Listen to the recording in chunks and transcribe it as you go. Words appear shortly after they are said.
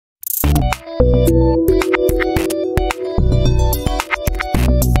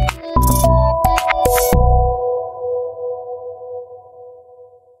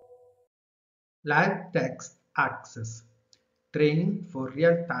Live text access. Training for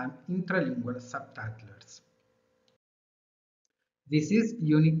real-time intralingual subtitlers. This is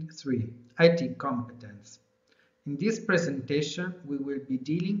Unit 3, IT Competence. In this presentation, we will be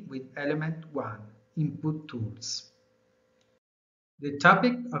dealing with Element 1, Input Tools. The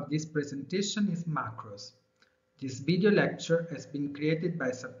topic of this presentation is macros. This video lecture has been created by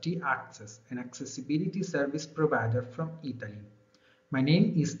Subtitlers, an accessibility service provider from Italy. My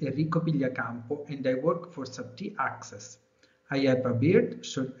name is Enrico Pigliacampo and I work for Subtitlers. I have a beard,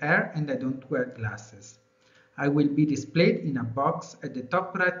 short hair, and I don't wear glasses. I will be displayed in a box at the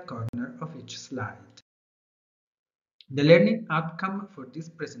top right corner of each slide. The learning outcome for this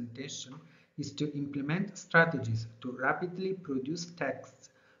presentation is to implement strategies to rapidly produce texts,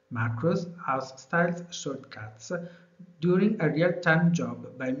 macros, house styles, shortcuts during a real-time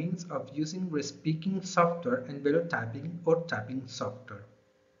job by means of using respeaking software and velotyping or typing software.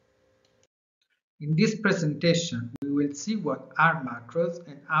 In this presentation, we will see what are macros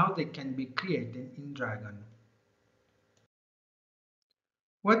and how they can be created in Dragon.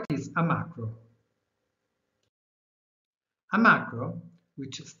 What is a macro? A macro,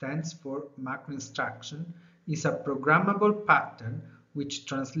 which stands for macro instruction, is a programmable pattern which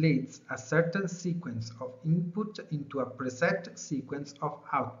translates a certain sequence of input into a preset sequence of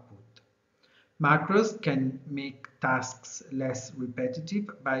output. Macros can make tasks less repetitive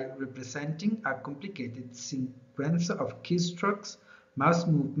by representing a complicated sequence of keystrokes, mouse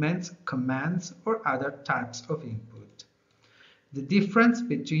movements, commands, or other types of input. The difference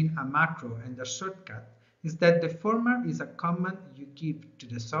between a macro and a shortcut is that the former is a command you give to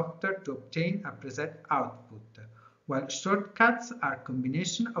the software to obtain a preset output, while shortcuts are a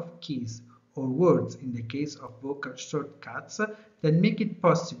combination of keys or words in the case of vocal shortcuts that make it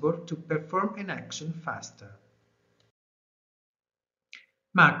possible to perform an action faster.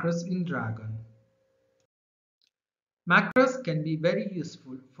 Macros in Dragon. Macros can be very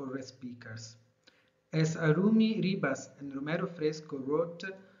useful for respeakers. As Arumi Ribas and Romero Fresco wrote,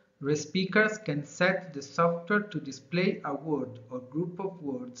 respeakers can set the software to display a word or group of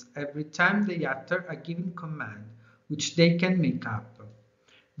words every time they utter a given command, which they can make up.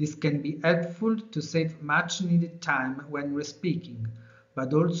 This can be helpful to save much needed time when respeaking,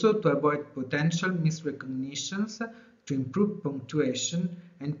 but also to avoid potential misrecognitions, to improve punctuation,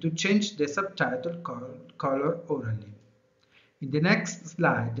 and to change the subtitle color orally. In the next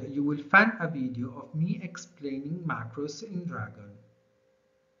slide, you will find a video of me explaining macros in Dragon.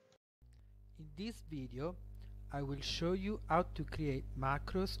 In this video, I will show you how to create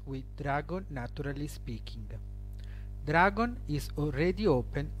macros with Dragon Naturally Speaking. Dragon is already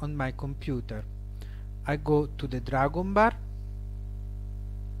open on my computer. I go to the Dragon bar,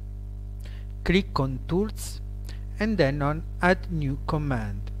 click on Tools, and then on Add New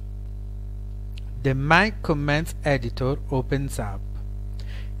Command. The My Commands editor opens up.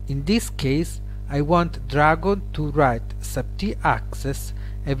 In this case, I want Dragon to write subt access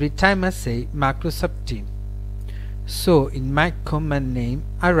every time I say macro subt. So in my command name,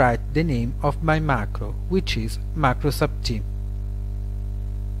 I write the name of my macro, which is macro subt.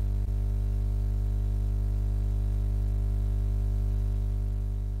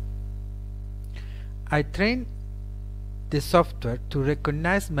 I train the software to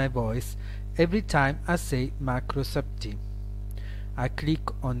recognize my voice every time I say macro subt. I click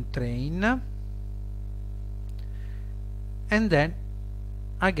on Train and then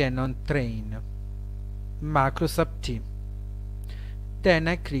again on Train, macro subt. Then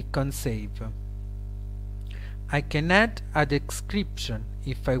I click on Save. I can add a description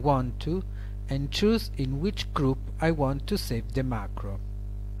if I want to and choose in which group I want to save the macro.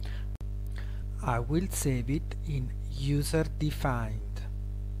 I will save it in user defined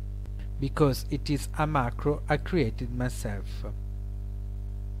because it is a macro I created myself.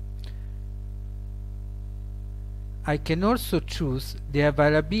 I can also choose the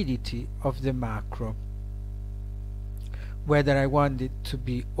availability of the macro, whether I want it to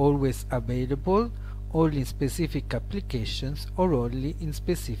be always available, only in specific applications, or only in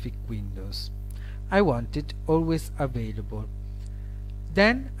specific windows. I want it always available.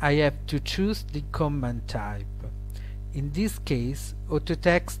 Then I have to choose the command type. In this case,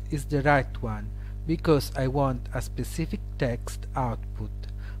 autotext is the right one because I want a specific text output,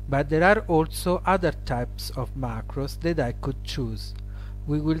 but there are also other types of macros that I could choose.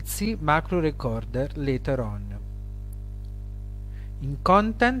 We will see macro recorder later on. In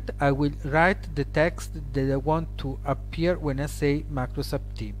content, I will write the text that I want to appear when I say macro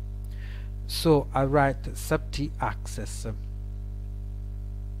subt. so I write subt access.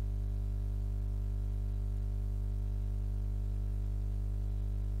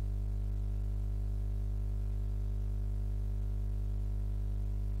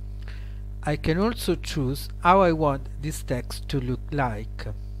 I can also choose how I want this text to look like.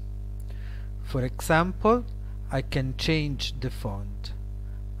 For example, I can change the font.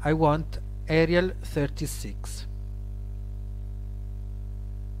 I want Arial 36.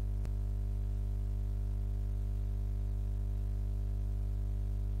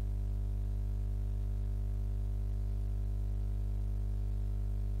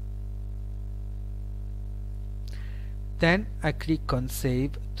 Then I click on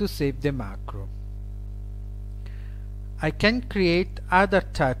Save to save the macro. I can create other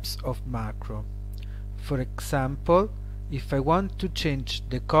types of macro. For example, if I want to change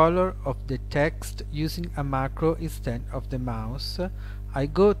the color of the text using a macro instead of the mouse, I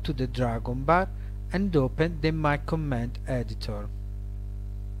go to the dragon bar and open the My Command editor.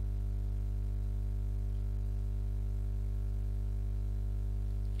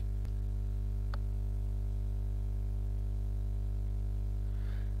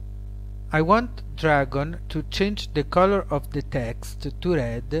 I want Dragon to change the color of the text to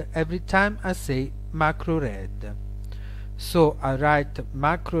red every time I say macro red. So I write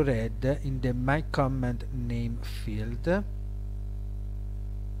macro red in the My Command name field.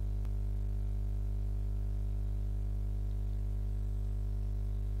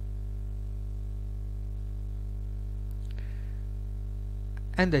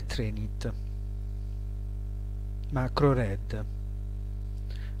 And I train it. Macro red.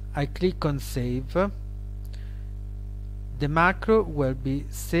 I click on Save. The macro will be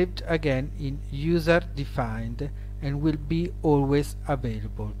saved again in user defined and will be always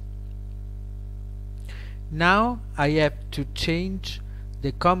available. Now I have to change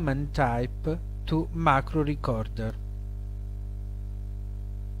the command type to macro recorder.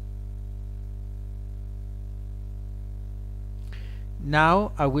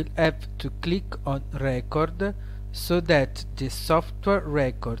 Now I will have to click on Record so that the software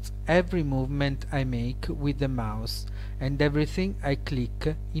records every movement I make with the mouse and everything I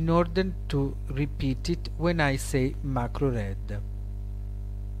click in order to repeat it when I say macro red.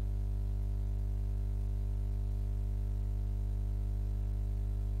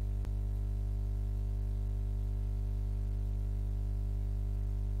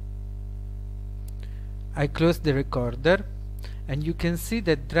 I close the recorder and you can see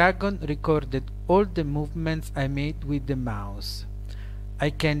that Dragon recorded all the movements I made with the mouse. I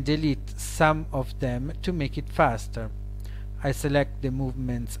can delete some of them to make it faster. I select the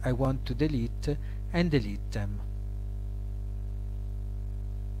movements I want to delete and delete them.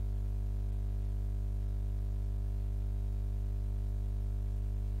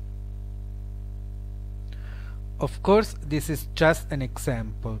 Of course, this is just an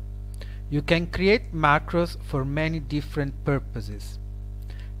example. You can create macros for many different purposes.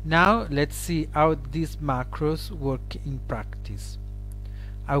 Now let's see how these macros work in practice.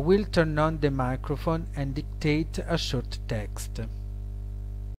 I will turn on the microphone and dictate a short text.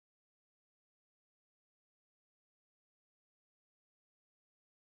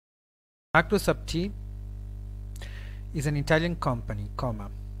 Macro Subt is an Italian company,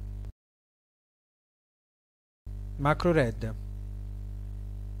 Macro Red.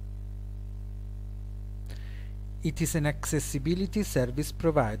 It is an accessibility service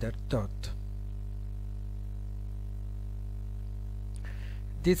provider.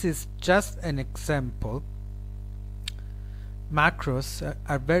 This is just an example. Macros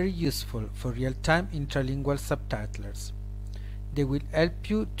are very useful for real-time intralingual subtitlers. They will help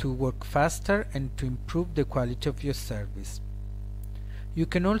you to work faster and to improve the quality of your service. You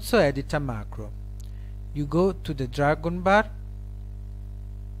can also edit a macro. You go to the dragon bar,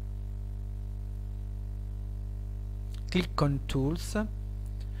 click on Tools,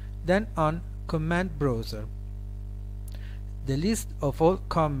 then on Command Browser. The list of all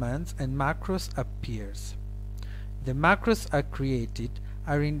commands and macros appears. The macros I created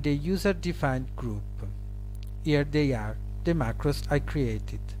are in the user-defined group. Here they are, the macros I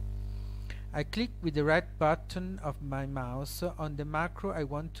created. I click with the right button of my mouse on the macro I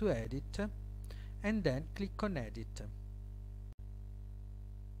want to edit and then click on Edit.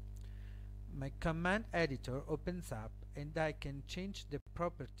 My command editor opens up and I can change the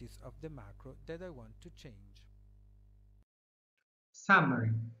properties of the macro that I want to change.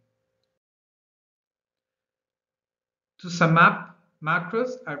 Summary. To sum up,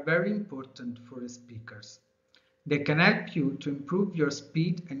 macros are very important for speakers. They can help you to improve your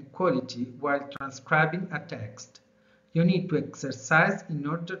speed and quality while transcribing a text. You need to exercise in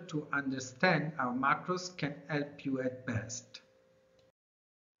order to understand how macros can help you at best.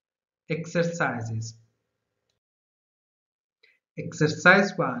 Exercises.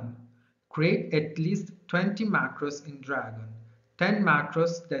 Exercise 1. Create at least 20 macros in Dragon, 10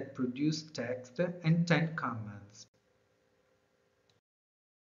 macros that produce text and 10 commands.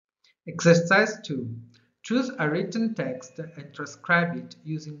 Exercise 2. Choose a written text and transcribe it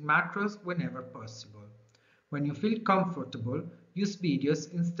using macros whenever possible. When you feel comfortable, use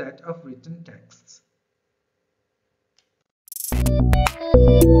videos instead of written texts.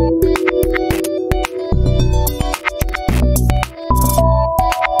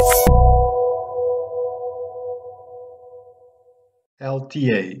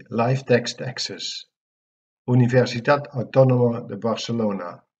 LTA Live Text Access, Universitat Autónoma de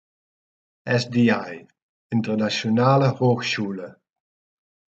Barcelona, SDI, Internationale Hochschule,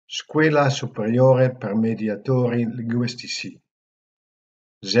 Scuola Superiore per Mediatori Linguistici,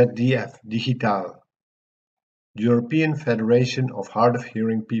 ZDF Digital, European Federation of Hard of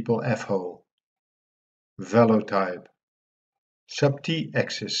Hearing People FHO, Velotype,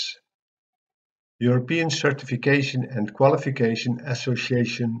 Subtitlers, European Certification and Qualification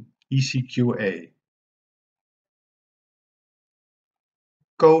Association ECQA.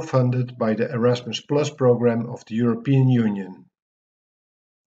 Co-funded by the Erasmus Plus program of the European Union.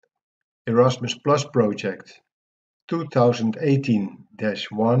 Erasmus Plus project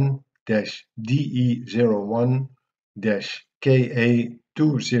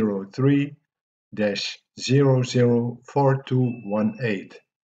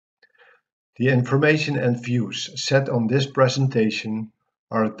The information and views set on this presentation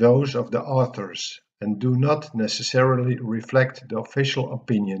are those of the authors and do not necessarily reflect the official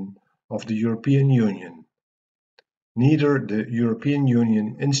opinion of the European Union. Neither the European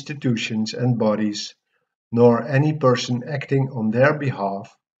Union institutions and bodies, nor any person acting on their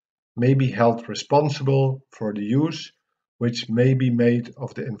behalf, may be held responsible for the use which may be made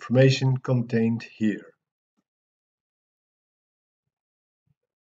of the information contained here.